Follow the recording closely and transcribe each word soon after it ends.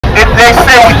they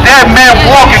say we dead men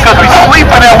walking because we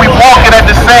sleeping and we walking at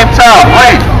the same time.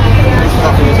 Wait.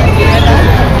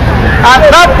 And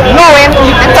not knowing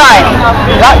the time,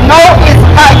 that now is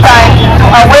high time to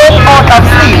awake out of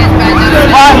sleep.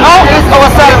 For now is our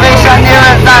salvation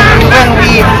nearer than when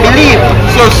we believe.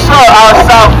 So, sir, our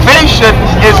salvation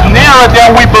is nearer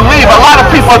than we believe. A lot of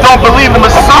people don't believe the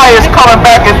Messiah is coming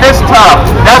back at this time.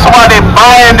 That's why they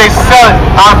buying, they selling.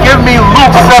 Give me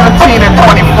Luke 17 and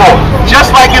 24.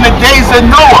 Just like in the days of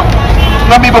Noah.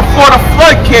 Before the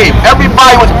flood came,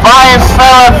 everybody was buying,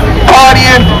 selling,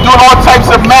 partying, doing all types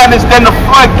of madness. Then the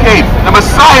flood came. The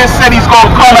Messiah said he's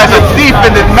going to come as a thief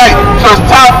in the night. So it's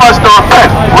time for us to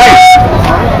repent. Wait.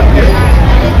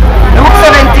 Luke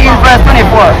 17 verse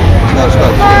 24.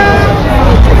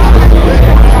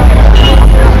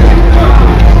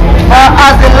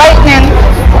 As the lightning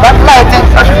that lighted.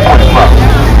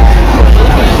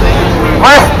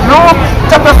 Verse Luke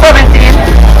chapter 17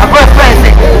 and verse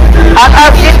 26. And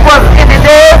as it was in the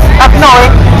days of Noah,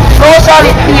 so shall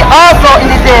it be also in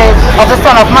the days of the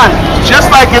Son of Man. Just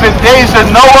like in the days of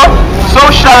Noah, so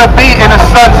shall it be in the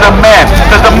sons of man.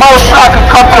 Because the Most High could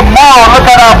come tomorrow. Look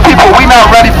at our people. We're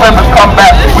not ready for him to come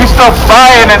back. We still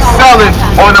buying and selling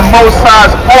on the Most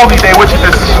High's holy day, which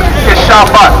is his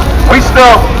Sabbath. We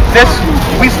still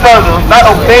not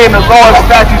obeying the laws,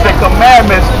 statutes, and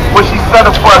commandments which he set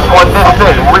up for us on this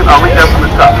day. I'll read that from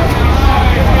the top.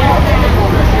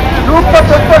 Luke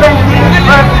chapter 17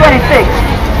 verse 26.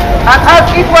 And as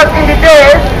it was in the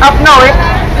days of Noah,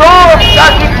 so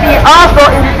shall it be also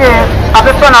in the days of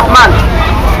the Son of Man.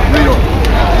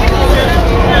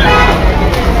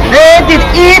 They did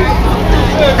eat,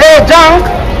 they drank,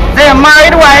 they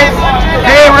married wives,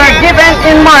 they were given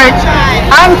in marriage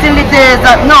until the days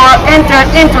that Noah entered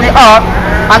into the ark,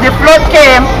 and the flood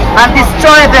came and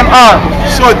destroyed them all.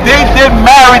 So they did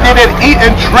marry, they did eat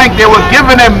and drink, they were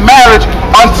given in marriage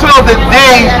until the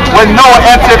day when Noah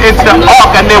entered into the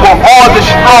ark and they were all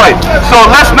destroyed. So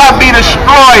let's not be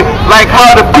destroyed like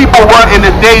how the people were in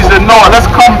the days of Noah. Let's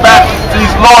come back to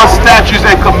these laws, statutes,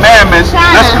 and commandments.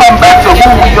 Let's come back to who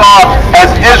we are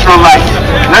as Israelites.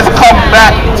 Let's come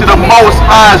back to the Most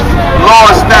High's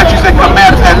laws, statutes, and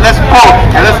commandments. And let's quote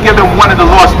and let's give them one of the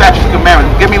laws, statutes, and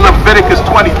commandments. Give me Leviticus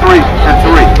 23 and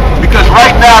 3. Because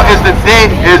right now is the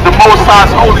day, is the Most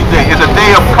High's holy day. It's a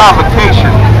day of convocation.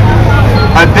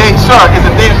 A day, sir, is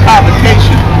a day of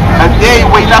convocation. A day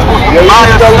where you're not supposed to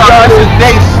lie or stuff. This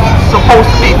day is supposed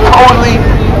to be totally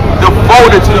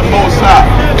devoted to the Most High.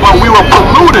 But we were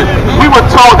polluted. We were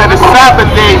told that the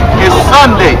Sabbath day is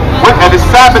Sunday. And the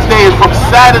Sabbath day is from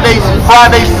Saturday,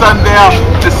 Friday, sundown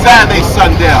to Saturday,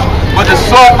 sundown. But the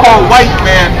so-called white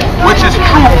man, which is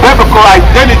true biblical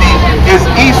identity, is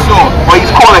Esau, or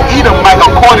he's called an Edomite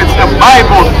according to the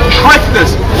Bible, tricked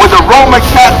us with the Roman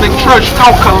Catholic Church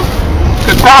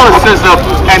Catholicism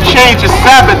and changed the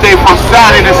Sabbath day from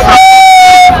Saturday to Sunday.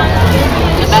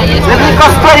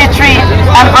 Leviticus 23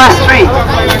 and verse 3.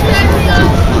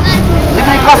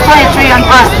 Leviticus 23 and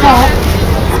verse 2.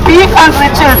 Speak unto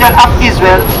the children of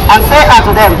Israel, and say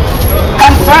unto them,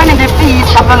 concerning the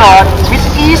feast of the Lord, which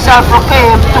ye shall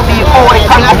proclaim to be holy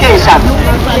convocation.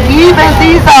 Even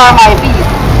these are my feasts.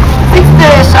 6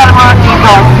 days shall work be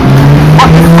done, but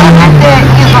the 7th day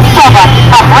is the Sabbath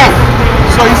of rest.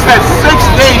 So he said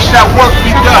 6 days shall work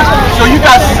be done. So you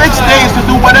got 6 days to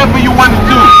do whatever you want to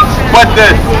do. But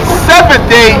the 7th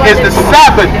day is the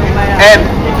Sabbath, and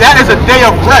that is a day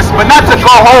of rest, but not to go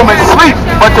home and sleep,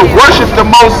 but to worship the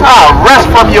Most High. Rest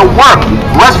from your work,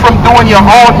 rest from doing your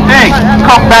own thing.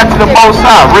 Come back to the Most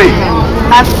High. Read.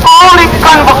 And holy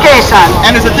convocation.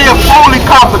 And it's a day of holy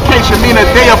convocation, meaning a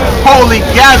day of holy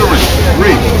gathering.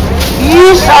 Read.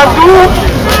 Ye shall do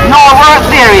no work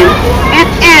therein. It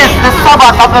is the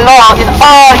Sabbath of the Lord in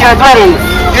all your dwellings.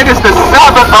 It is the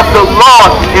Sabbath of the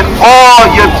Lord in all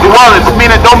your dwellings,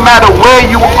 meaning no matter where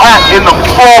you are in the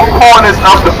four corners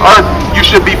of the earth, you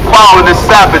should be following the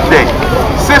Sabbath day.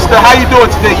 Sister, how you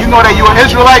doing today? You know that you're an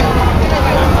Israelite?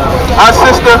 Huh,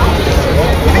 sister?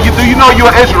 Do you know you're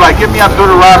an Israelite? Give me out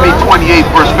Deuteronomy 28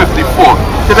 verse 54.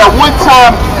 Because at one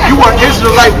time, you were an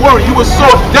Israelite warrior. You were so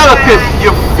delicate,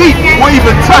 your feet wouldn't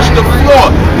even touch the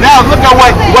floor. Now look at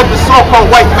what the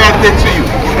so-called white man did to you.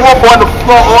 You walk on the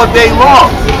floor all day long.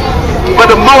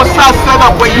 But the Most High set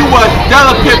up where you were a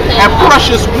delicate and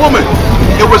precious woman.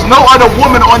 There was no other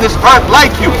woman on this earth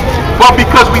like you. But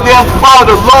because we didn't follow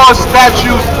the laws,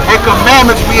 statutes, and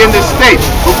commandments, we in this state.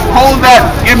 Hold that.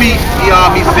 Give me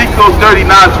Ezekiel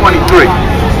 39:23.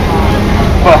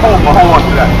 But hold on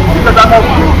to that. Because I know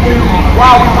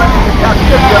while we went into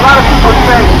captivity, a lot of people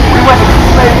say we went into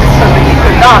slavery because of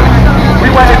economics. We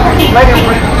went into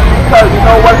slavery because, you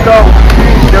know what, though?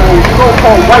 The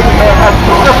so-called white man has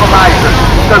civilized us.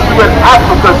 Because we were in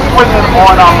Africa swinging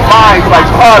on our minds like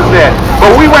Tarzan.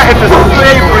 But we went into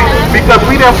slavery because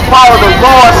we didn't follow the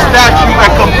laws, statutes,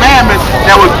 and commandments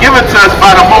that were given to us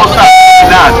by the Most High.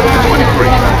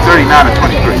 39 and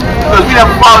 23. Because we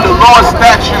didn't follow the laws,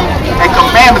 statutes, and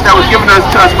commandments that were given to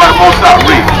us by the Most High.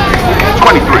 Read.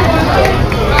 23.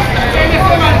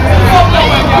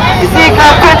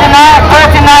 Ezekiel 39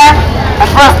 and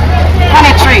verse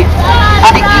 23.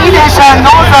 And the heathen shall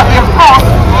know that the host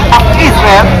of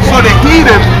Israel. So the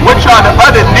heathen, which are the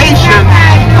other nations,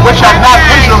 which are not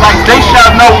Israelites, they shall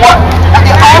know what? That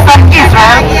the house of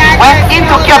Israel went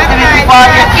into captivity for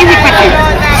their iniquity.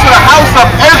 So the house of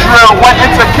Israel went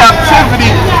into captivity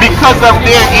because of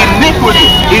their iniquity.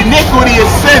 Iniquity is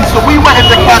sin. So we went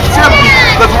into captivity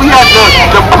because we had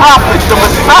the prophets, the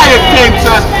Messiah came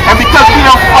to us, and because we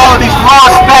don't follow these laws,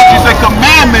 statutes, and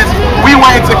commandments, we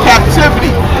went into captivity.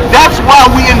 That's why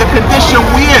we in the condition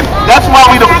we in. That's why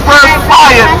we the first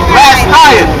fired, last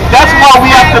hired. That's why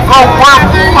we have to go work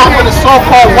for the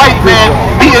so-called white man,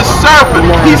 be his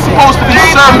servant. He's supposed to be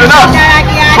serving us.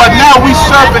 But now we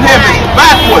serving him. It's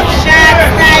backwards.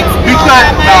 Because,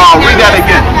 read that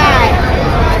again.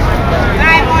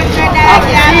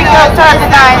 Ezekiel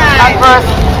 39 and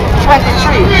verse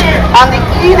 23. And the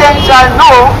heathen shall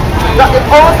know that the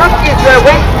house of Israel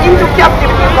went into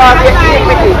captivity for their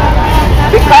iniquity,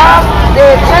 because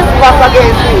they trespass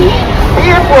against me.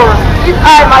 Therefore hid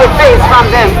I my face from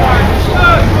them,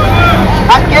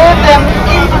 and gave them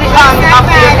into the hand of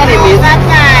their enemies.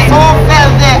 So fell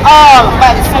they all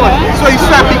by the sword. So he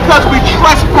said, because we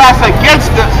trespass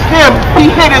against him,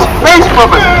 he hid his face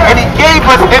from us, and he gave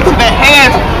us into the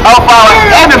hands of our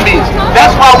enemies.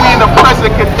 That's why we're in the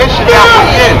present condition that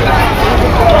we're in.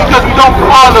 Because we don't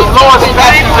follow the laws,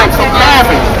 statutes, and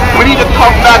commandments. We need to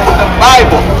come back to the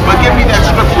Bible. But give me that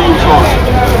scripture you saw.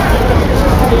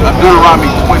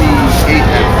 Deuteronomy 28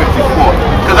 and 54.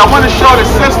 Because I want to show the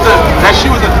sister that she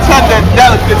was a tender and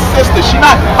delicate sister.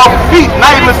 Her feet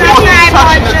not even supposed to be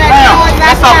touching the ground.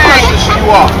 That's how precious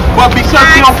you are. But because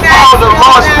we don't follow the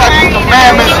laws, statutes, and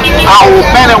commandments, our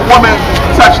men and women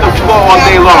touch the floor all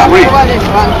day long. Read.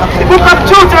 The book of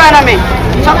Deuteronomy,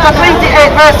 chapter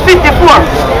 28, verse 54.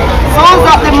 So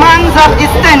that the man's of his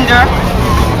tender,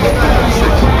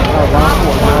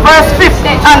 verse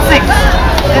 50 and 6.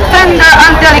 The tender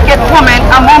and delicate woman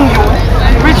among you,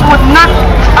 which would not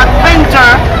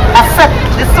adventure to set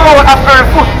the sole of her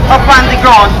foot upon the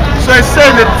ground. So it's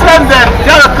saying the tender and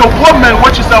delicate woman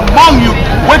which is among you,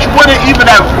 which wouldn't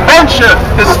even adventure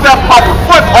to step her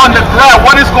foot on the ground.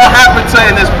 What is going to happen to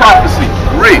her in this prophecy?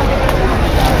 Read.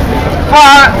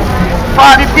 For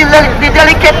the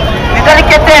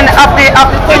delicateness of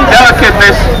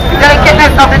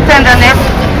the tenderness,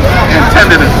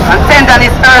 and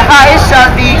tenderness, her eyes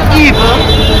shall be evil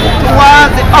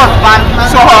towards the husband.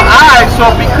 So her eyes,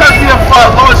 because you have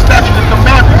followed Lord's statutes and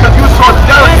commandments, because you were so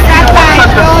delicate, you don't want to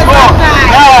touch the floor.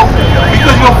 Now,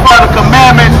 because you don't follow the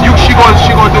commandments, she gonna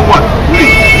do what?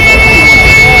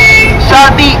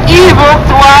 Shall be evil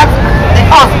towards the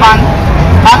husband,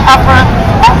 and her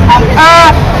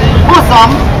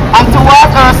bosom, and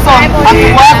towards her son, and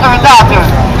towards her daughter.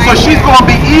 So she's going to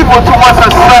be evil towards her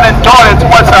son and daughter,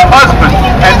 towards her husband.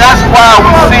 And that's why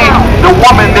we see the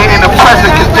woman there in the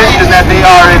present condition that they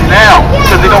are in now.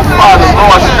 Because they don't follow the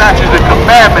laws, statutes, and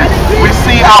commandments. We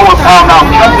see now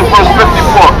jump to verse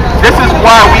 54. This is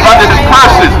why we under the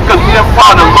curses, because we didn't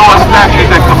follow the laws, statutes,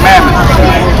 and commandments.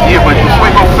 Yeah, but before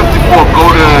we go 54, go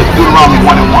to Deuteronomy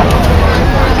 1 and 1.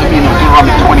 Deuteronomy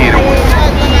 28 and 1.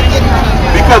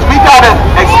 Because we got to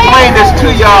explain this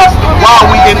to y'all while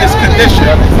we in this condition.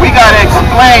 We got to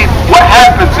explain what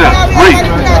happened to us. Read.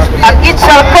 And it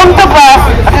shall come to pass,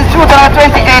 that is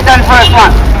Deuteronomy 28 and verse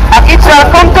 1. And it shall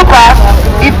come to pass,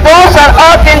 if thou shalt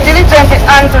hearken diligently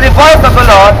unto the voice of the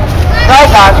Lord thy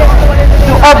God,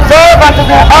 to observe and to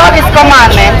do all his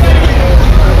commandments,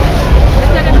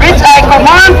 which I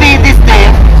command thee this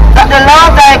day, that the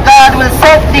Lord thy God will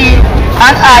set thee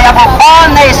and I above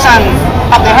all nations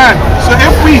of the earth. So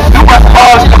if we do what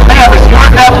Paul's commandments, you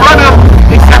heard that, brother?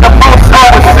 He said the Most High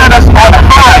will set us on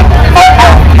high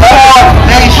above all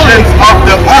nations of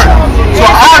the earth. So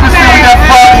obviously we have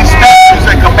followed these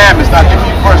statutes and commandments. Now give me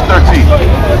verse 13.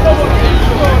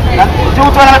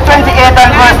 Deuteronomy 28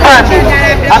 and verse 13.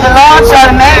 And the Lord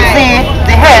shall make thee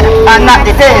the head and not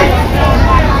the tail.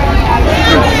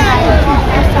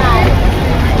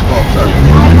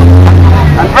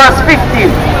 And verse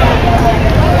 15.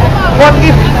 But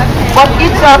it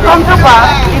shall come to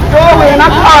pass, if thou wilt not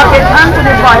hearken unto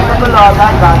the voice of the Lord thy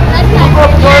God, to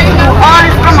observe to do all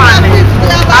his commandments,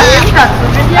 and his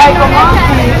statutes which I command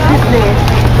thee this day,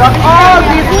 that all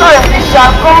these curses shall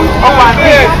come upon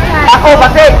thee and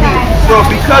overtake thee. So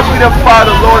because we didn't follow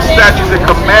the Lord's statutes and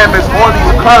commandments, all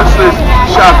these curses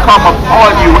shall come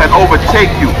upon you and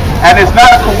overtake you. And it's not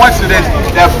a coincidence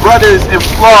that brothers in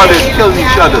Florida is killing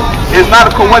each other. It's not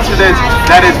a coincidence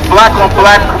that it's black on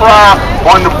black crime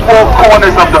on the four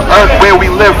corners of the earth where we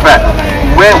live at.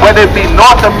 Whether it be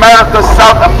North America,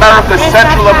 South America,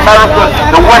 Central America,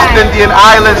 the West Indian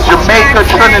Islands, Jamaica,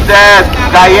 Trinidad,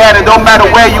 Guyana, no matter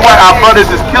where you are, our brothers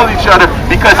is killing each other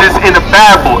because it's in the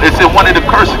Bible. It's in one of the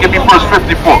curses. Give me verse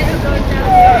 54.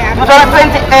 Deuteronomy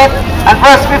 28 and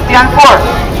verse 50 and 4.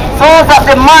 So that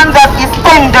the man that is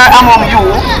tender among you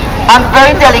and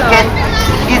very delicate,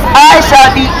 his eye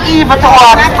shall be evil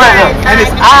towards his brother. And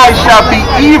his eye shall be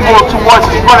evil towards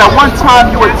his brother. At one time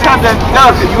you were tender and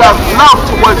delicate. You have love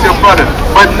towards your brother.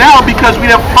 But now because we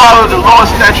didn't follow the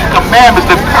Lord's statute commandments,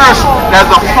 the curse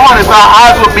that's upon us, our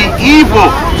eyes will be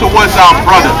evil towards our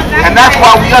brother. And that's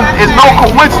why it's no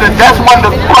coincidence. That's one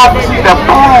of the prophecies that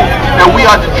prove that we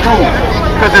are the Jews.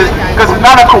 Because it's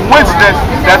not a coincidence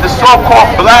that the so-called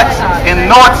blacks in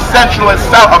North, Central, and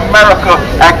South America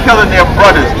are killing their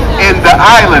brothers in the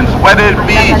islands, whether it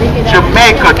be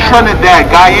Jamaica, Trinidad,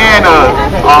 Guyana,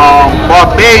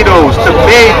 Barbados,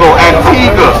 Tobago,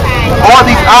 Antigua. All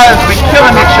these islands be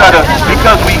killing each other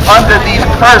because we under these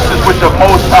curses which the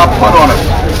Most High put on us.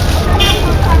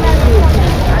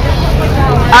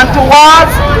 And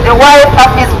towards the wife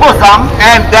of his bosom,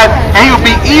 and he will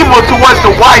be evil towards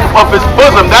the wife of his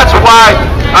bosom. That's why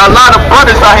a lot of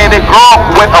brothers out here, they grow up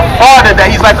with a father that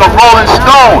he's like a rolling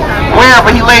stone.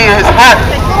 Wherever he lay his hat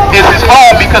is his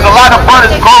home, because a lot of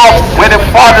brothers grow up where their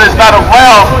father is not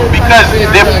around because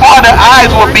their father's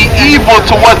eyes will be evil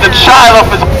towards the child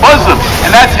of his bosom.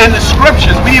 And that's in the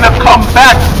scriptures. We need to come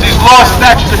back to these laws,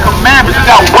 statutes, and commandments. We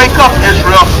got to wake up,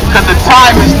 Israel, because the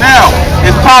time is now.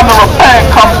 It's time to repent and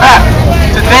come back.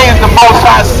 Today is the Most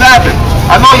High Sabbath.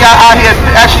 I know y'all out here.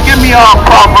 Actually, give me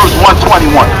Proverbs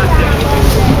 121.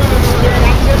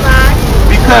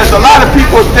 Because a lot of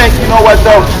people think, you know what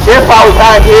though, if I was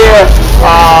out here,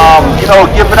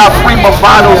 giving out free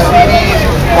Movado CDs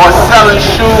or selling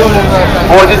shoes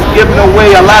or just giving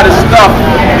away a lot of stuff,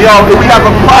 we have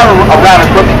a problem around it.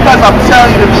 But because I'm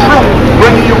telling you the truth,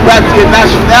 bringing you back to your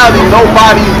nationality,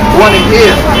 nobody want to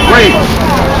hear. Read.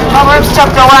 Proverbs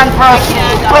chapter 1 verse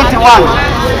 21.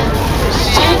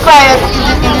 She cried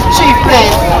in the chief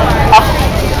place of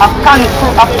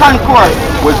concord.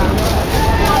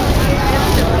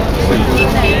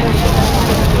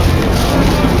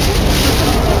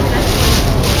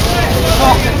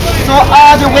 So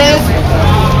are the ways.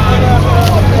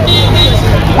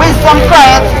 Wisdom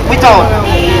crieth without.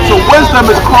 So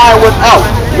wisdom is crying without.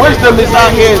 Wisdom is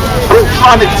out here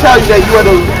trying to tell you that you are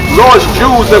the Lord's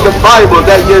Jews of the Bible,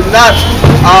 that you're not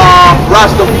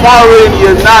Rastafarian,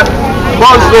 you're not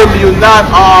Muslim, you're not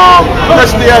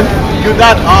Christian, you're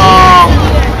not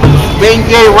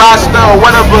Bengay Rasta or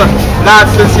whatever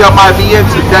nonsense y'all might be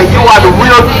into, that you are the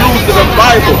real Jews of the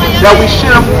Bible, that we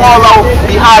shouldn't follow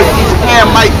behind these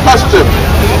Hamite customs.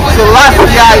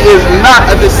 Selassie is not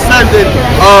a descendant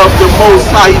of the Most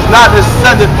High. He's not a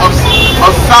descendant of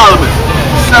Solomon.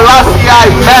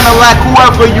 Selassie, Menelik,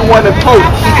 whoever you want to quote,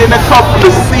 he didn't come from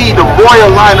the seed, the royal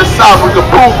line of Solomon. We can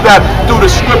prove that through the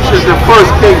scriptures in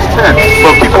 1 Kings 10.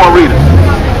 But keep on reading.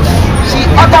 She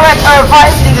uttereth her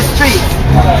voice in the street.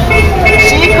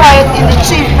 She cried in the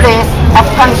chief place of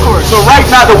concord. So right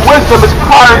now the wisdom is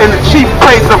crying in the chief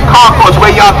place of concourse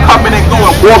where y'all coming and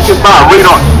going, walking by. Read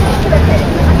on.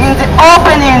 In the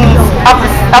openings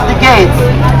of the gates,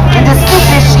 in the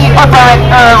city she uttereth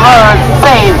her words,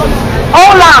 saying,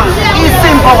 how long, ye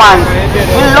simple ones,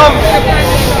 will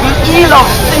ye love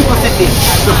simplicity?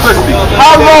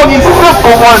 How long, ye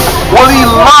simple ones, will ye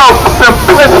love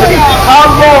simplicity? How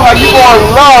long are you going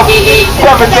to love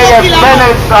 7-day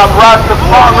Adventists,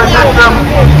 Rastafarianism,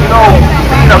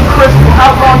 being a Christian?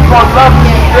 How long you going to love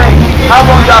these things? How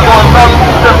long y'all going to love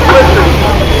simplicity?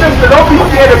 Sister, don't be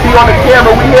scared to be on the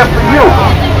camera. We here for you.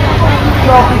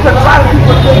 Because a lot of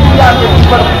people think we out here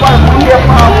for the fun. We here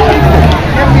for our people.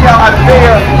 Give me out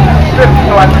Isaiah 50,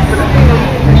 I think it is.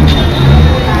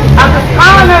 And the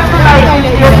honor is like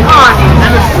his honor.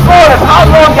 And the sword, how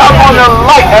long y'all gonna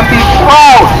light and be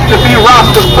proud to be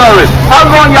Rastafarian? How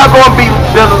long y'all gonna be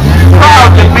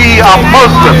proud to be a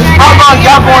Muslim? How long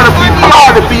y'all gonna be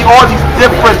proud to be all these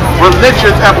different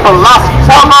religions and philosophies?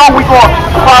 How long we gonna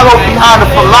follow behind the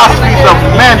philosophies of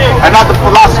men and not the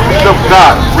philosophies of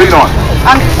God? Read on.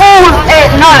 And fools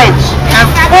hate knowledge. And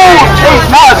fools hate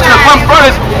knowledge, because when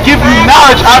brothers give you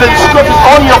knowledge out of the scriptures,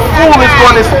 only a fool is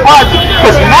going to despise it.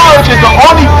 Because knowledge is the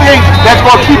only thing that's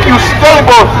going to keep you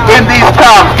stable in these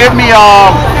times. Give me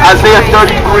Isaiah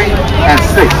 33 and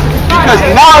 6. Because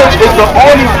knowledge is the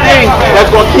only thing that's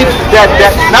going to keep that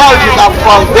knowledge is our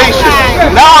foundation.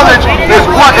 Knowledge is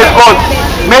what is going to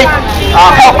make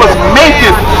help us make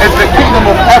it into the kingdom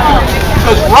of heaven.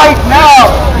 Because right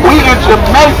now we in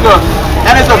Jamaica,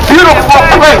 and it's a beautiful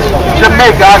place,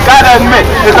 Jamaica, I gotta admit,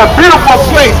 it's a beautiful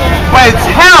place, but it's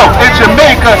hell in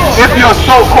Jamaica if you're a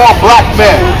so-called black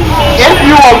man. If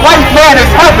you're a white man,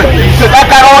 it's heaven, because I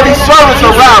got all these servants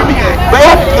around me. But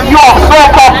if you're a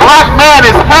so-called black man,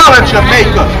 it's hell in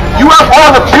Jamaica. You have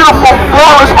all the beautiful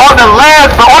flowers on the land.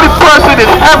 The only person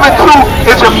it's heaven to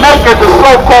in Jamaica is the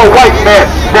so-called white man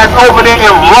that's over there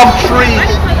in Rumtree.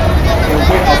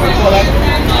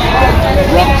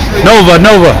 Nova.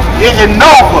 In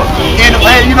Nova, in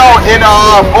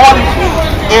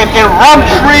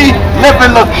Rumtree,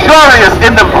 living luxurious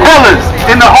in the villas,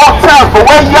 in the hotels. But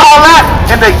where y'all at?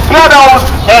 In the ghettos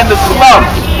and the slums.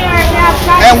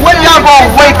 And when y'all gonna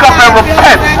wake up and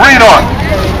repent? Read on.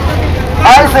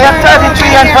 Isaiah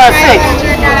 33 and verse 6.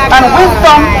 And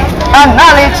wisdom and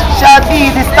knowledge shall be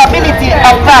the stability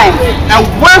of time. And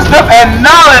wisdom and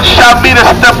knowledge shall be the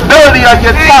stability of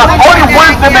your time. Only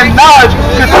wisdom and knowledge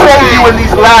can save you in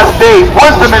these last days.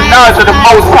 Wisdom and knowledge are the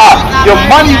most high. Your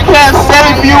money can't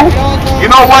save you. You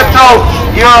know what though?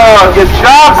 Your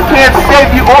jobs can't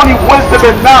save you. Only wisdom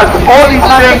and knowledge. All these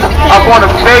things are going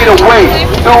to fade away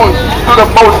through the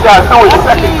Most High, through His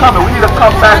second coming. We need to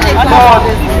come back to God's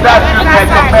statutes and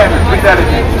commandments. Read that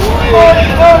again.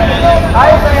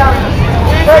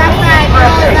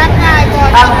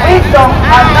 And wisdom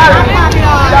and knowledge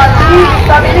shall be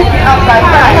stability of thy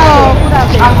time,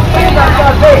 and faith and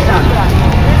salvation.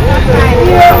 The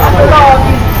fear of the Lord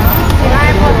is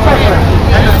treasure,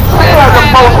 and the fear of the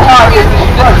Most High is His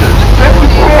treasure. If you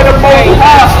fear the Most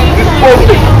High, you're supposed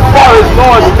to follow His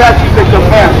laws, statutes, and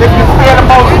commandments. If you fear the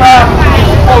Most High,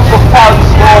 you're supposed to follow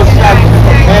His laws, statutes, and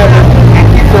commandments, and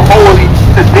keep the holy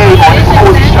today on His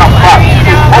holy Shabbat,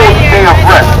 His holy day of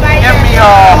rest. Give me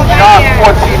John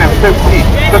 14 and 15.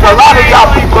 Because a lot of y'all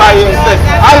people out here say,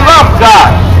 I love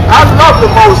God. I love the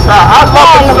Most High. I love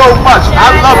Him so much. I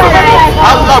love Him.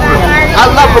 I love Him. I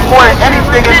love Him more than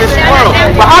anything in this world.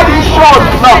 But how do you show Him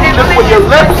love? Just with your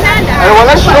lips? And well,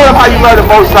 let's show Him how you love the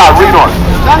Most High. Read on.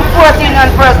 John 14 and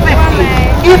verse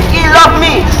 15. If ye love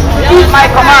me, keep my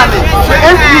commandments. So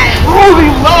if you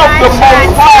truly love the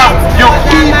Most High, you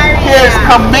keep His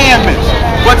commandments.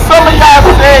 But some of y'all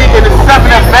say in the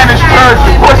Seventh Adventist Church,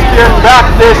 the Christian,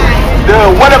 Baptist,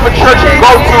 whatever church you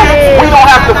go to, we don't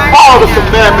have to follow the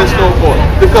commandments no more.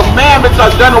 The commandments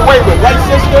are done away with, right,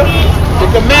 sister? The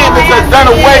commandments are done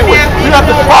away with. We don't have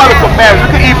to follow the commandments.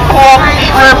 We can eat pork,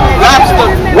 shrimp, lobster,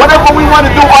 whatever we want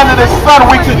to do under the sun,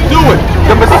 we can do it.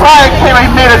 The Messiah came and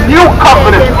He made a new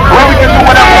covenant where we can do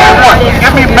whatever we want.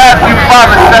 Give me Matthew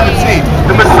 5 and 17.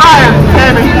 The Messiah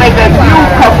came and He made that new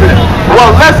covenant.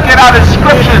 Well, let's get out of the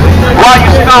scriptures while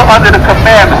you're still under the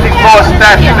commandments, these laws,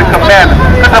 statutes, and commandments.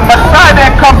 Because the Messiah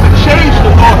didn't come to change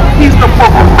the law. He's the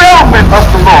fulfillment of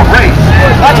the law. Read.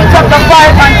 Matthew chapter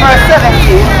 5 and verse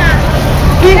 17.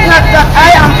 Think not that I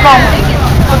am come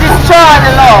to destroy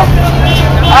the law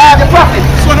or the prophets.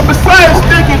 So the Messiah is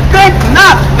thinking, think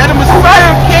not that the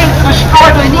Messiah came to destroy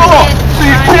the law. So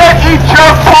you can't eat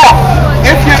jerk pork.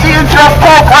 If you're eating jerk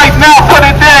pork right now, put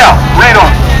it down. Read on.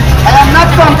 I am not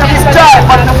come to destroy,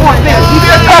 but to fulfill. He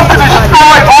didn't come to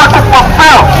destroy or to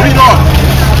fulfill. Read on.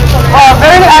 For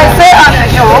verily I say unto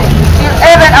you, till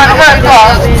heaven and earth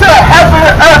pass, till heaven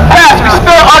and earth pass, we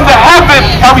still under heaven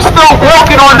and we still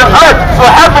walking on the earth. So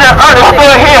heaven and earth is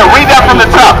still here. Read that from the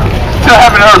top. Till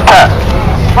heaven and earth pass.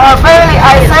 For verily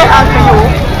I say unto you,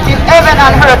 till heaven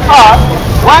and earth pass,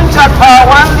 one jot or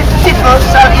one tittle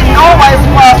shall in no wise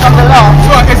pass from the law.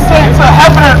 So it's saying till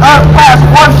heaven and earth pass,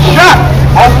 one jot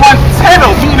or one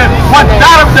tittle, meaning one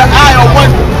dot of the I or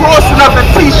one crossing of the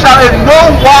T shall in no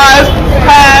wise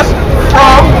pass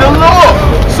from the law.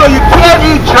 So you can't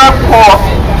eat jerk pork,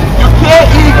 you can't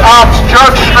eat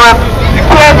jerk shrimp, you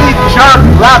can't eat jerk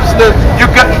lobster, you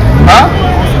can,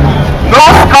 no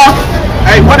skunk.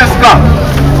 Hey, what is skunk?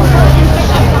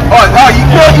 Oh, you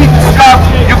can't eat skunk,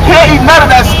 you can't eat none of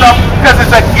that stuff because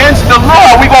it's against the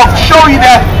law. We're going to show you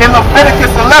that in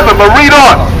Leviticus 11, but read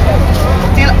on.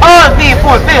 Till all be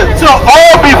fulfilled. Till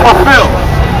all be fulfilled.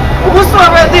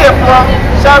 Whosoever therefore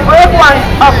shall break one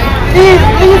of these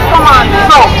commandments.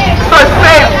 So it's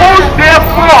saying, who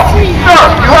therefore, sir,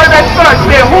 you heard that sir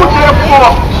say, who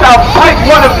therefore shall break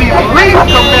one of these least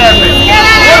commandments?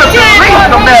 One of the least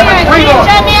commandments. Read on.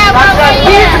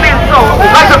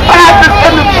 Like the pastors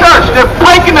in the church, they're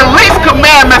breaking the least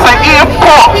commandments and eating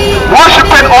pork,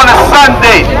 worshiping on a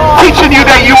Sunday, teaching you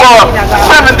that you are a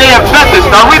 7-day Adventist.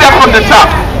 Now read that from the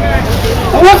top.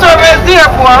 Whosoever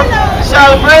therefore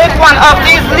shall break one of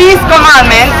these least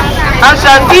commandments and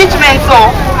shall teach men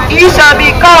so, he shall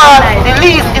be called the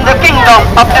least in the kingdom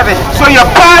of heaven. So your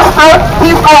pastor,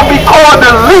 he's going to be called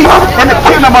the least in the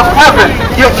kingdom of heaven.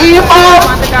 Your imam,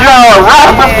 your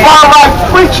Rastafari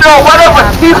preacher, whatever,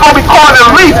 he's going to be called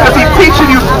the least because he's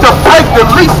teaching you to break the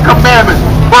least commandments.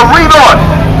 But read on.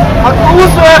 But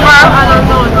whosoever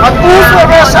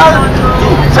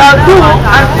shall do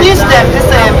and teach them the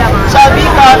same shall be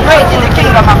called great in the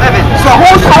kingdom of heaven. So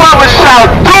whosoever shall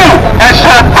do and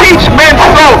shall teach men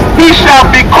so, he shall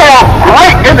be called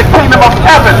great in the kingdom of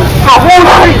heaven. So who's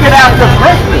seeking after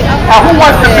greatness? And who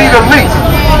wants to be the least?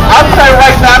 I'll tell you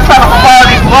right now, I'm trying to follow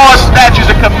these laws, statutes,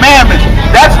 and commandments.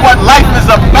 That's what life is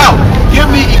about. Give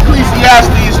me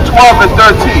Ecclesiastes 12 and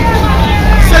 13.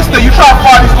 Sister, you try to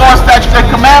follow these laws, statutes, and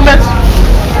commandments?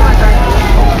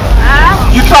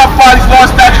 You try to follow these laws,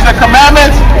 statutes, and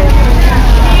commandments?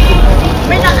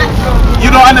 You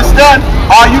don't understand?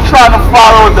 Are you trying to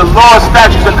follow the laws,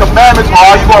 statutes, and commandments, or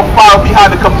are you going to follow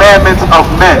behind the commandments of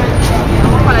men?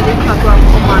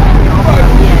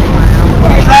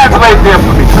 Translate there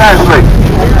for me. Translate.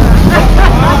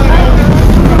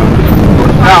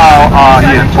 Now,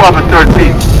 12 and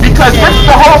 13. Because this is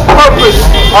the whole purpose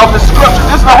of the scriptures.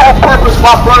 This is the whole purpose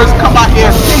why brothers come out here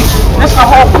and teach. This is the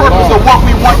whole purpose of what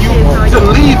we want you to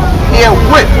leave here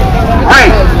with.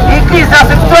 Right.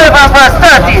 Ecclesiastes 12 and verse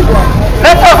 13.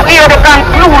 Let us hear the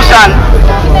conclusion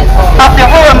of the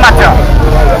whole matter.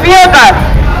 Fear God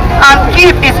and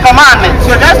keep his commandments.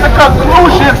 So that's the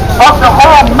conclusion of the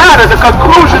whole matter, the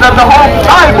conclusion of the whole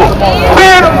Bible.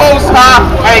 Fear the Most High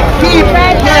and keep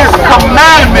his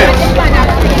commandments.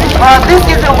 This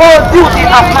is the whole duty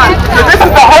of man. So this is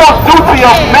the whole duty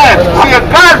of man. See, a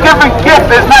God-given gift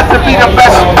is not to be the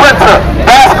best sprinter,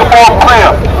 basketball player,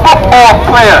 football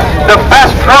player, the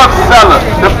best drug seller,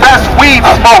 the best weed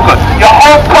smoker. Your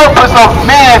whole purpose of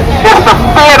man is to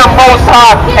fear the Most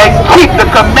High and keep the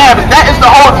commandments. That is the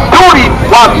whole duty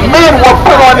what men were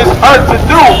put on this earth to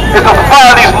do, is to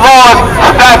follow these laws,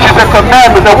 statutes, and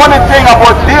commandments. And one of the things I'm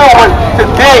going to deal with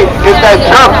today is that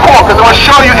jerk pork, because I'm going to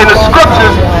show you in the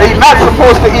scriptures that you're not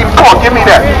supposed to eat pork. Give me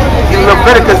that. In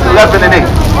Leviticus 11 and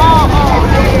 8.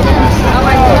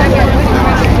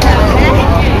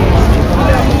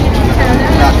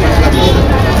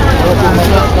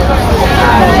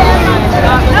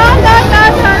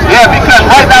 Yeah, because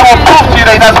right now we'll prove to you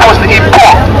that you're not supposed to eat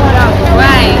pork.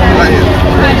 Right.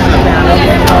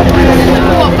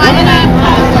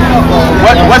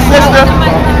 What sister?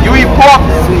 You eat pork?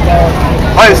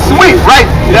 Oh, it's sweet, right?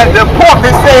 The pork,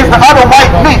 they say, is the other white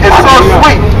meat. It's so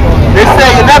sweet. They say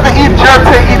you never eat jerk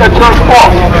till you eat a jerk pork.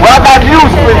 Well, I got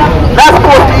news for you. Not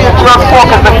supposed to eat a jerk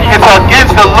pork because it's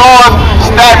against the laws,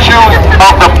 statutes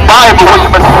of the Bible, which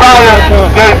the Messiah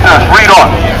gave us. Read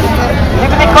on.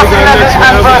 Leviticus 11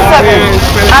 and verse 7.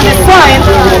 And the swine,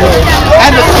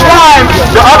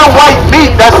 the other white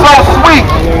meat that's so sweet.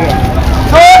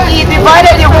 though he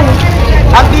divided the hoof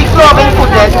and be cloven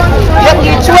footed, yet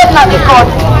he chewed not the cud.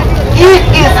 He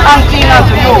is unclean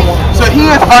unto you. So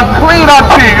he is unclean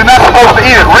unto you. You're not supposed to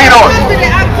eat it. Read on.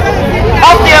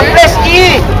 Of their flesh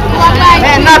ye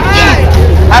may not eat,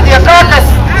 and their carcass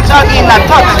shall ye not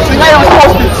touch. So you're not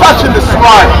supposed to be touching the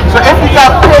swine. So if you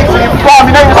got pigs in your farm,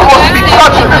 you're not supposed to be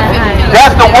touching them.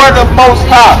 That's the word of Most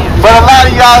High. But a lot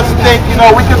of y'all think,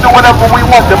 we can do whatever we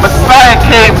want. The Messiah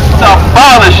came to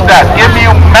abolish that. Give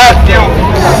me Matthew,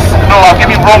 I'll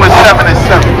give you Romans 7 and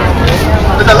 7.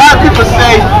 Because a lot of people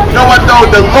say, the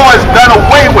law is done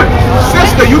away with.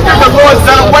 Sister, you think the law is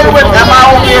done away with? Am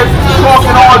I over here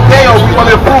talking all day, or we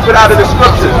want to prove it out of the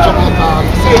scriptures?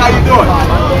 See how you doing?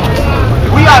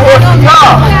 We out here for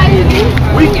y'all.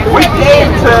 We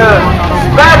came to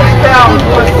Spanish Town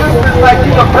for sisters like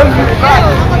you to bring you back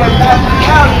and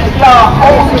y'all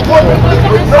holy woman.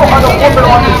 There's no other woman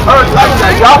on this earth like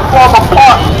that. Y'all form a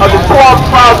part of the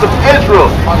 12 tribes of Israel.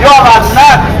 Y'all are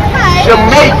not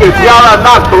Jamaicans. Y'all are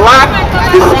not black.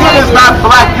 The skin is not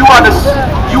black. You are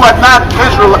not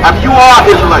Israelite. You are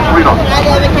Israelites. Read on.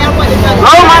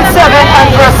 Romans 7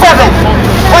 and verse 7.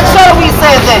 What shall we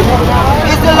say then?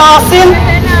 Is the law sin?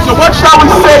 So what shall we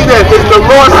say then? Is the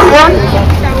law sin?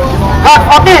 God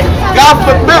forbid. God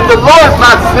forbid. The law is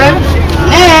not sin.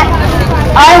 Nay,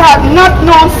 I have not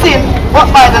known sin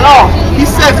but by the law. He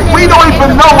says we don't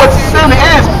even know what sin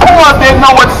is. Paul didn't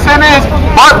know what sin is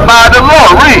but by the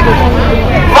law. Read.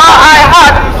 For I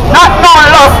had not known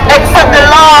lust except the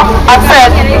law had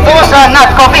said, thou shalt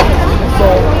not covet.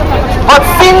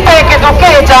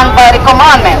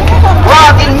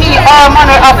 our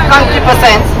manner of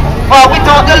concupiscence, for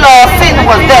without the law sin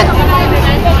was dead.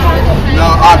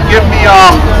 Now, give me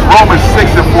Romans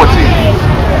 6 and 14.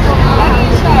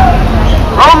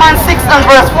 Romans 6 and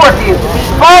verse 14.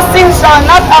 For sin shall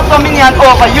not have dominion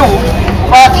over you,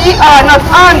 for ye are not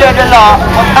under the law,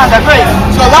 but under grace.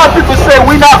 So a lot of people say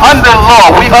we're not under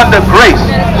law, we under grace.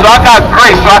 So I got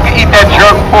grace so I can eat that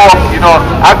jerk pork, you know.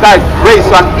 I got grace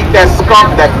so I can eat that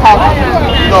skunk, that punk,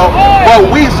 you know.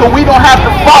 But we don't have to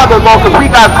follow the law because we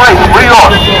got grace. Read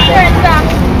on.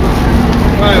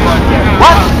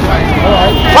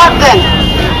 What then?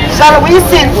 Shall we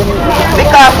sin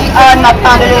because we are not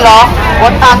under the law,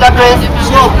 but under grace?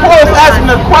 So Paul is asking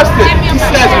the question. He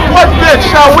says, what then?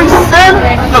 Shall we sin?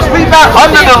 Because we not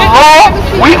under the law,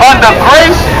 we under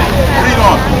grace? Read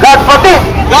on. God forbid.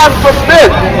 God forbid.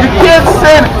 You can't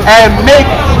sin and make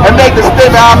the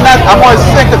statement, I'm going to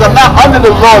sin because I'm not under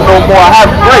the law no more. I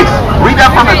have grace. Read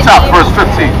that from the top, verse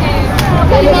 15.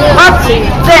 What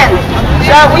then?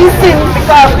 Shall we sin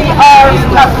because we are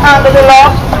not under the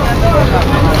law,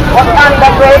 but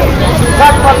under grace?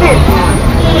 God forbid.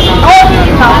 Know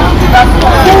ye not that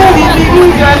who we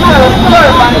believe yourselves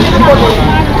servants to God,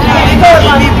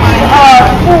 servants we are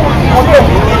who we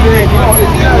obey.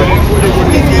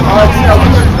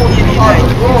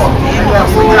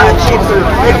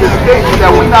 Make a statement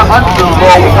that we're not under the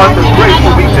law, we're under grace, so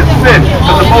we can sin.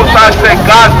 Because the Most High said,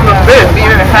 God forbid,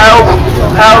 meaning hell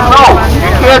no.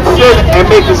 You can't sin and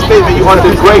make a statement you're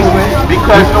under grace,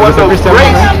 because you know what, the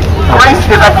grace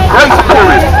is a grace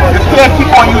period. You can't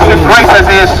keep on using grace as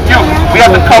an excuse. We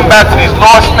have to come back to these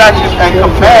laws, statutes, and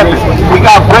commandments. We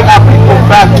got to bring our people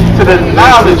back to the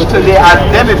knowledge, to their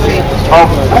identity of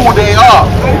who they are.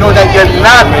 You know that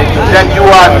you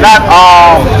are not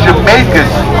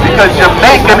Jamaicans, because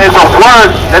Jamaican is a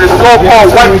word that is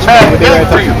so-called white man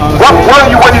into you. What were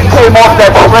you when you came off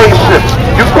that slave ship?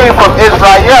 You came from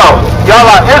Israel. Y'all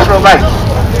are Israelites.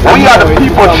 We are the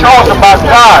people chosen by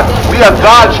God. We are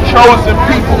God's chosen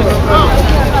people.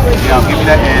 Yeah, give me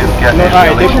that hand.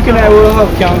 Alright, they can have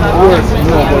words.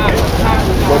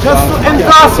 Just to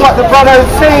endorse what the brother is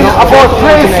saying about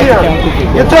grace here.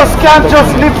 You just can't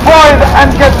just live void and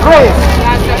get grace.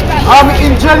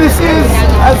 In Genesis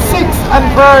 6 and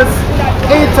verse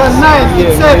 8 and 9,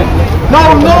 it said,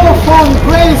 "Now Noah found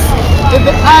grace in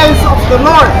the eyes of the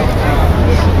Lord."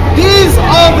 These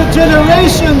are the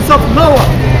generations of Noah.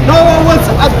 Noah was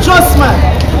a just man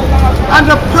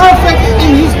and a perfect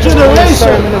in his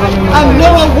generation, and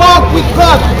Noah walked with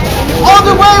God. The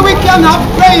only way we can have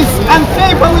grace and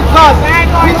favor with God,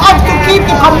 we have to keep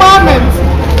the commandments,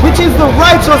 which is the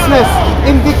righteousness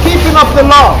in the keeping of the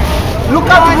law. Look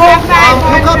at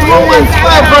Romans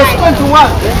 5 verse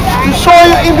 21 to show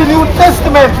you in the New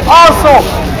Testament also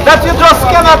that you just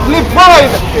cannot live void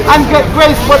and get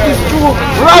grace, but it's through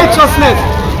righteousness,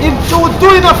 into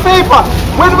doing a favor.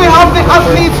 When we have the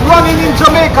athletes running in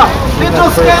Jamaica, they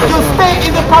just can't just stay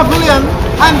in the pavilion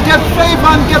and get favor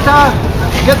and get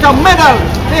a medal.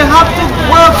 They have to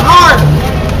work hard.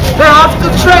 They have to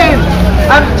train,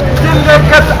 and then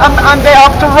they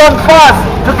have to run fast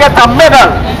to get a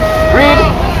medal. Read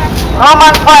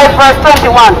Romans 5 verse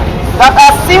 21. That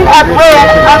as sin had reigned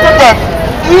unto death,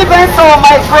 even so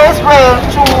my grace reigned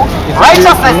to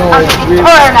righteousness and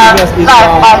eternal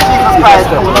life by Jesus Christ.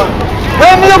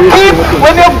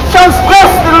 When you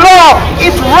transgress the law,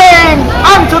 it reigned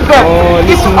unto death.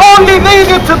 It only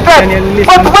leaded to death.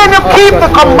 But when you keep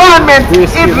the commandments,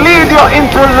 it leads you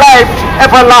into life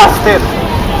everlasting.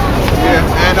 Yeah,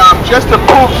 and just to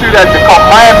prove to you that the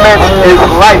commandment is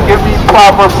light, give me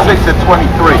Proverbs 6 and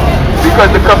 23.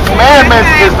 Because the commandments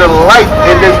is the light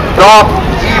in this dark,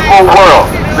 evil world.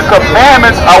 The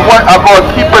commandments are what are going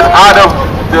to keep us out of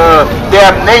the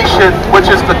damnation which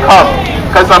is to come.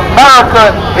 Because America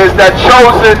is that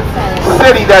chosen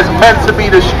city that's meant to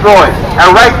be destroyed. And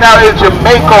right now in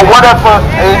Jamaica, whatever,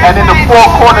 and in the four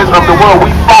corners of the world, we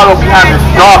follow behind this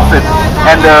darkness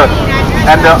and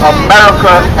the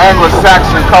America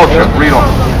Anglo-Saxon culture. Read on.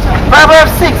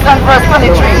 Proverbs 6 and verse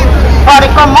 23. For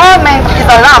the commandment is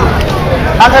a lamp,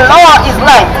 and the law is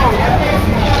light,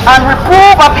 and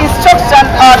reproof of instruction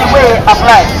are the way of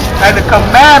life. And the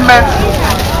commandments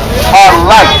are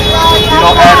light,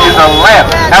 and is a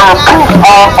lamp. And reproof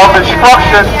of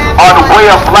instruction are the way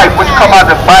of life, which come out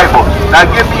of the Bible. Now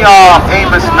give me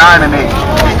Amos 9 and 8.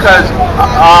 Because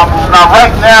now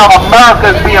right now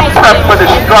America is being prepped for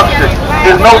destruction.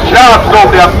 There's no jobs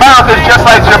over there. America is just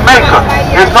like Jamaica.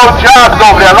 There's no jobs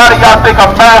over there. A lot of y'all think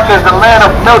America is the land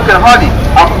of milk and honey.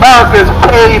 America is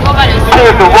paved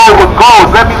the road with gold.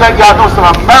 Let me let y'all know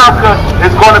something. America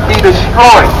is going to be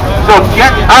destroyed. So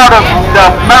get out of the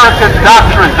American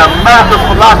doctrines, the American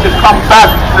philosophy, come back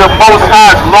to the Most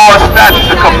High's laws,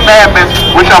 statutes, and commandments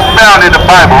which are found in the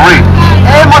Bible. Read.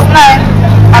 Amos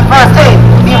 9 and verse 8.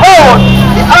 Behold,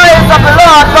 the eyes of the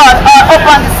Lord God are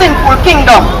upon the sinful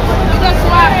kingdom,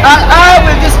 and I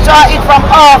will destroy it from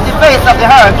off the face of the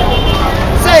earth.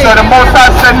 So the Most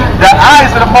High said, the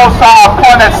eyes of the Most High are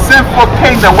upon that sinful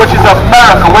kingdom, which is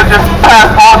America, which just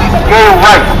passed all these gay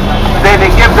rights. They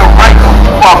give the right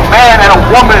for a man and a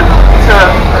woman to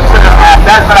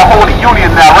that's been a holy union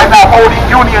now. Right now, holy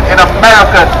union in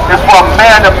America is for a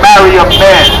man to marry a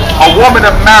man, a woman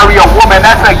to marry a woman.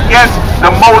 That's against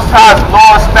the Most High's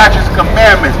laws, statutes,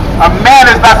 commandments. A man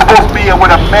is not supposed to be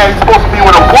with a man, he's supposed to be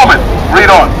with a woman. Read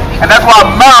on. And that's why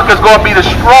America is going to be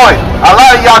destroyed. A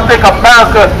lot of y'all think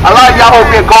America, a lot of y'all over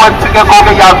here going to go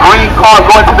get y'all green card,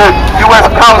 going to the U.S.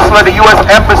 consulate, the U.S.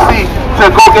 embassy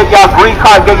to go get y'all green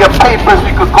card, get your papers,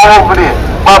 you could go over there.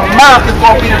 But America is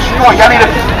going to be destroyed. Y'all need to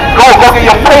go get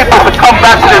your papers to come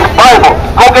back to this Bible.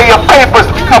 Go get your papers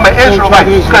to become an Israelite.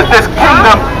 Because this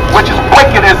kingdom, which is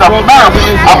wicked, is America.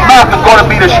 America is going to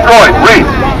be destroyed. Read.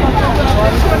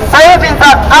 Saying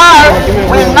that I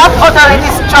will not utterly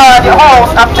destroy the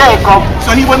house of Jacob.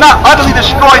 So he will not utterly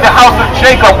destroy the house of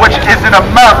Jacob, which is in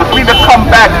America. We need to come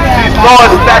back to these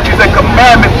laws, statutes, and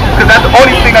commandments, because that's the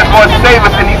only thing that's going to save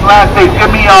us in these last days.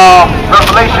 Give me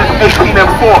Revelation 18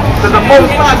 and 4. Because the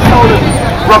Most High told us,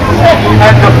 repent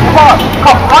and depart.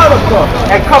 Come out of her.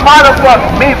 And come out of her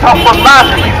means her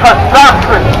philosophies, her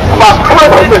doctrine about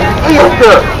Christmas,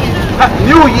 Easter,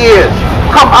 New Year's.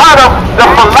 Come out of the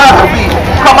philosophy,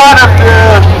 come out of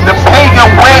the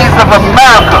pagan ways of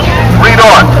America. Read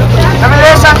on.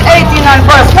 Revelation 18 and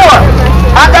verse 4.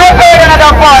 And I heard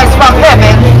another voice from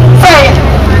heaven, saying,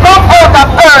 Come out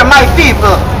of her, my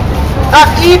people, that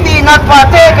ye be not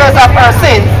partakers of her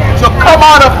sins. So come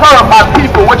out of her, my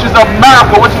people, which is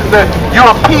America, which is the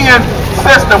European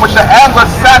system, which is the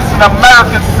Anglo-Saxon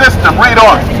American system. Read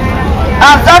on.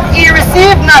 And that ye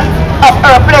receive not of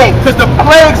her plagues. Because the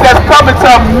plagues that's coming to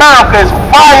America is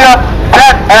fire,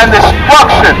 death, and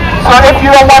destruction. So if you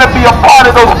don't want to be a part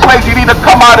of those plagues, you need to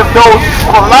come out of those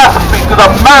philosophies, because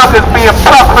America is being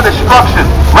pressed for destruction.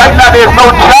 Right now there's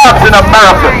no jobs in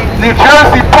America. New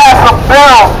Jersey passed a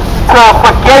bill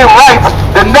for gay rights.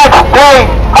 The next day,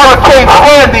 Hurricane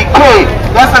Sandy came.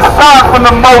 That's a sign from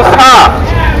the Most High.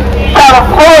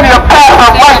 California passed a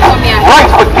rights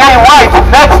for gay rights.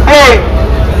 Next day,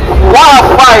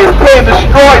 wildfires came,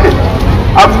 destroyed it.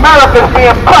 America is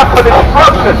being pressed for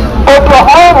destruction.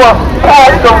 Oklahoma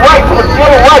passed the rights for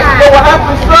gay rights. You know what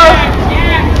happened, sir?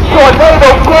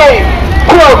 Tornado came,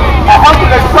 killed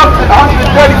 134,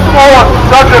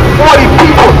 140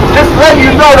 people. Just letting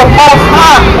you know the Most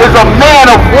High is a man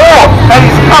of war, and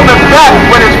he's coming back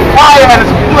with his fire and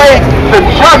his plagues to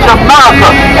judge America.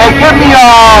 And give me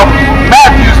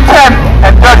Matthew 10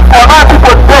 and 34. A lot of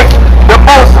people think the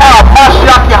Most High,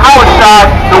 Mashiach Yahushua,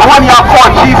 the one y'all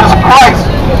call Jesus Christ,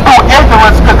 through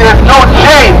ignorance, because there's no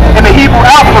J in the Hebrew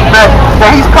alphabet,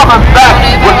 that he's coming back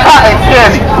with cotton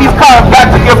candy. He's coming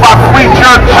back to give out free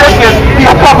jerk chicken.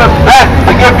 He's coming back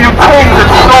to give you kings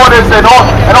and sodas and all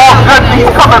good things.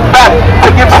 He's coming back to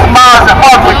give smiles and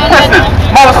hugs and kisses.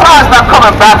 Most High's not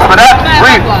coming back for that.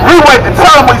 We wait and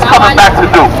tell him what he's coming back to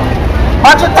do.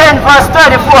 Matthew 10 verse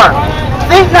 34.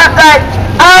 Think not that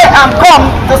I am come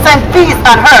to send peace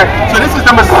on earth. So this is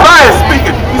the Messiah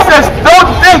speaking. He says, don't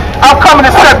think I'm coming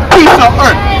to set peace on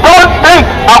earth. Don't think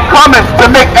I'm coming to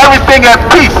make everything at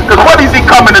peace. Because what is he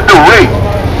coming to do? Read.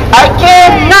 I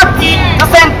came not to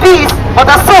send peace, but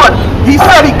a sword. He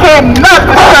said he came not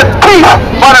to set peace,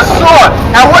 but a sword.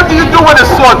 And what do you do with a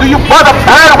sword? Do you butter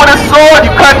bread with a sword?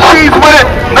 You cut cheese with it?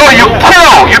 No, you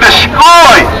kill, you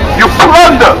destroy, you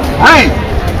plunder. Read.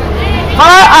 For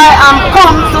I am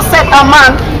come to set a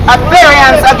man at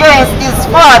variance against his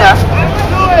father,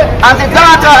 and the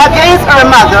daughter against her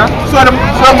mother. So the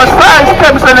Messiah is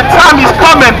coming. So the time he's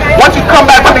coming, once you come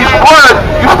back to these words,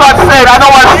 you start saying, I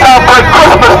don't want to celebrate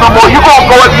Christmas no more. You're going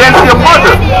to go against your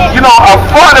mother. You know, a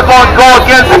father going to go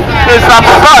against his son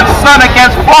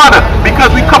against father,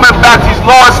 because we coming back to these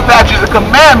laws, statutes, and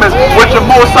commandments which the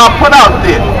Most High put out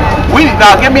there.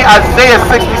 Now give me Isaiah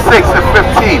 66 and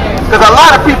 15. Because a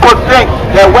lot of people think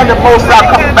that when the Most High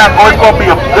comes back, oh, it's going to be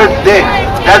a good day.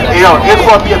 It's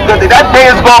going to be a good day. That day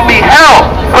is going to be hell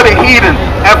for the heathen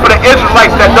and for the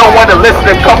Israelites that don't want to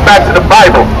listen and come back to the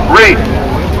Bible. Read.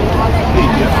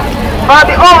 For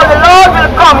behold, the Lord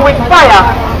will come with fire,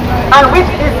 and with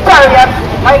his chariots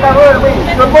like a whirlwind.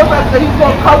 The Most High said he's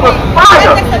going to come with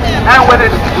fire, and with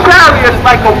his chariots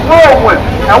like a whirlwind.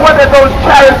 And what are those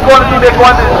chariots going to do? They're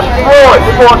going to destroy.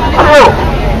 They're going to kill.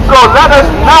 So So let us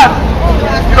not,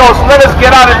 let us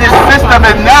get out of this system,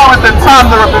 and now is the time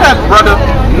to repent, brother.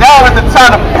 Now is the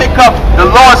time to pick up the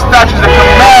Lord's statutes and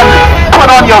commandments.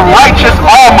 Put on your righteous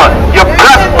armor, your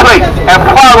breastplate, and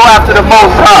follow after the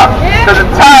Most High. Because the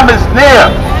time is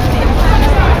near.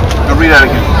 I'll read that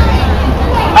again.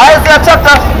 Isaiah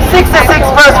chapter 66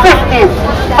 verse 15.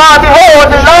 For behold,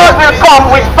 the Lord will come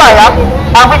with fire,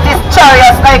 and with his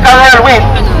chariots like a whirlwind,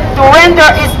 to render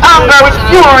his anger with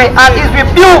fury, and his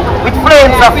rebuke with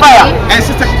flames of fire. And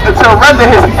to render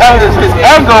his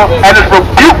anger and his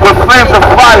rebuke with flames of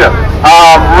fire.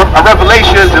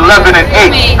 Revelations 11 and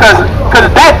 8. Because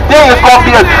that day is going to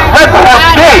be a dreadful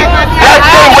day. That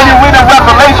day when you read in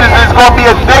Revelations is going to be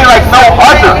a day like no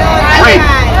other. Read.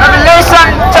 Revelation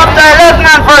chapter 11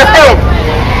 and verse 8.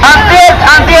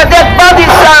 And their dead bodies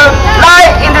shall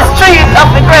lie in the streets of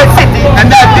the great city.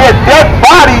 And that their dead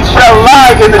bodies shall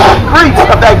lie in the streets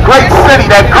of that great city.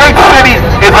 That great city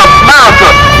is America,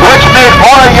 which made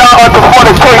all of y'all unto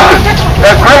fornication.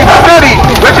 That great city,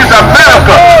 which is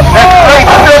America. That great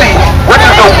city, which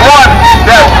is the one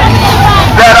that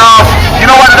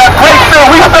great city,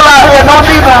 we still out here, no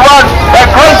need to run. That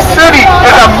great city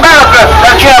is America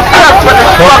that can't prep for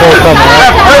destruction.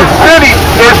 That great city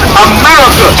is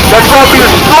America that's going to be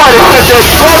destroyed. It says their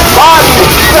dead bodies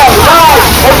shall lie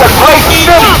in the great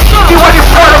city. See what he's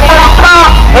for the first time?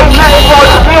 Ain't nothing for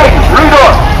the big. Read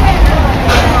on.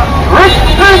 Which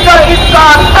creature is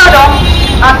called Sodom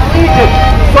and Egypt.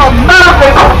 So America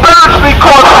is spiritually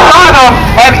called Sodom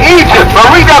and Egypt. But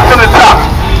read that from the top.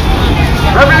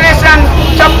 Revelation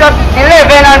chapter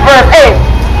 11 and verse 8.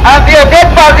 And their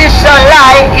dead bodies shall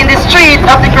lie in the street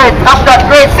of that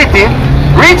great city.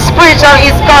 Which creature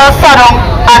is called Sodom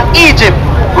and Egypt.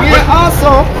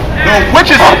 Which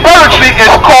is spiritually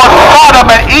is called Sodom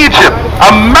and Egypt.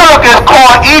 America is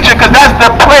called Egypt because that's the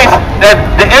place that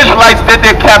the Israelites did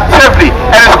their captivity.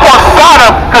 And it's called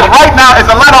Sodom because right now there's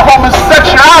a lot of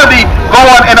homosexuality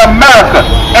going in America.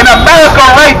 In America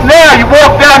right now, you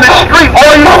walk down the street,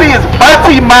 all you see is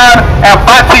Bati man and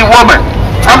Bati woman.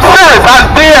 I'm serious, I was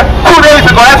there 2 days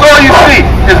ago, that's all you see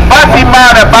is Bati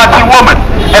man and Bati woman.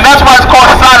 And that's why it's called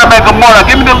Sodom and Gomorrah.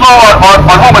 Give me the law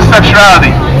on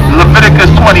homosexuality. Leviticus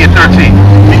 20 and 13.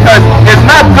 Because it's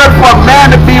not good for a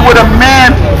man to be with a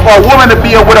man or a woman to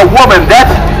be with a woman. That's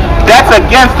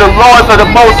against the laws of the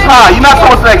Most High. You're not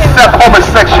supposed to accept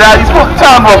homosexuality. You're supposed to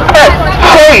tell them to repent,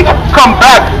 change, come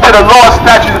back to the laws,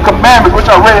 statutes, and commandments which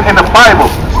are written in the Bible.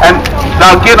 And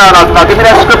now give me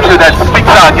that scripture that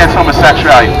speaks out against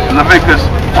homosexuality. Leviticus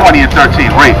 20 and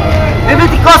 13. Read.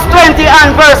 Leviticus 20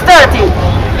 and verse 13.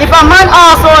 If a man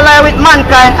also lie with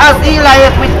mankind as he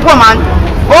lieth with woman,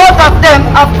 both of them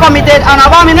have committed an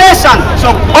abomination.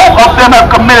 So both of them have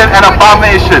committed an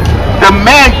abomination. The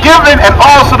man given and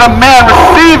also the man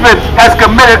receiving has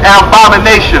committed an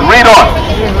abomination. Read on.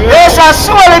 They shall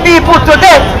surely be put to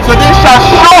death. So they shall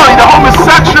surely, the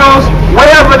homosexuals,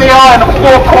 wherever they are in the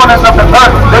four corners of the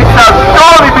earth, they shall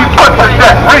surely be put to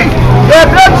death. Read. Their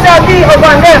blood shall be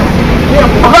upon them. Their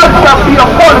blood shall be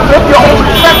upon them. If you're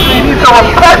homosexual, you need to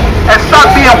repent and stop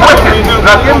being wicked.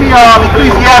 Now give me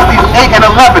Ecclesiastes 8 and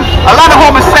 11. A lot of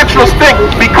homosexuals think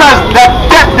because that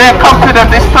death that comes to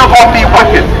them, they still gonna be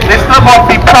wicked. They still gonna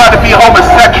be proud to be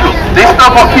homosexual. They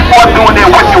still gonna keep on doing their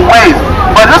wicked ways.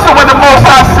 But listen what the Most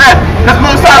High said. Because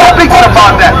Most High speaks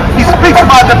about that. He speaks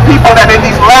about the people that in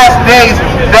these last days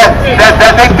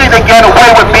that they think they get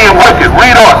away with being wicked.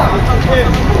 Read on.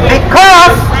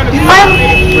 Because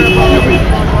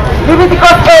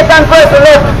Leviticus 8 and verse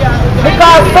 11.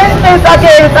 Because sentence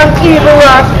against an evil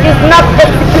work is not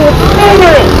executed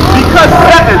speedily.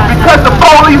 Because the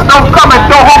police don't come and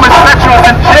throw homosexuals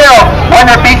in jail when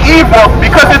they be evil,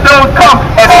 because it don't come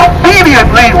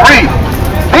expediently. Read.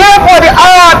 Therefore the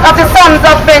heart of the sons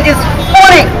of men is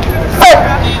fully set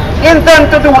in them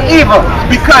to do evil.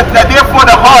 Because therefore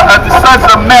the heart of the sons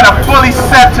of men are fully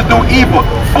set to do evil,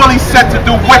 fully set to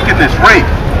do wickedness. Read.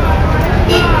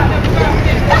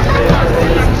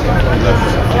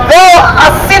 Though a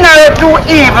sinner do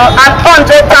evil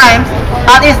 100 times,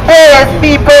 and his days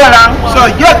be prolonged. So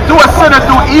yet do a sinner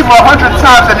do evil 100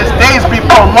 times, and his days be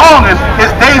prolonged, and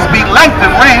his days be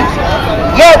lengthened. Read.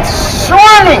 Yet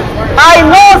surely I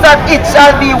know that it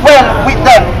shall be well with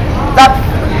them that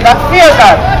fear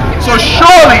God. So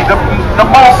surely the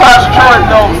Most High's children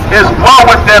is well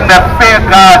with them that fear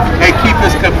God and keep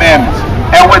His commandments.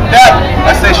 And with that,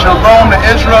 I say shalom to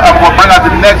Israel, and we'll bring out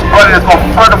the next brother that's going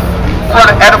to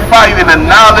further edify you in the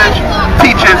knowledge,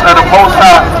 teachings of the Most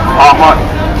High.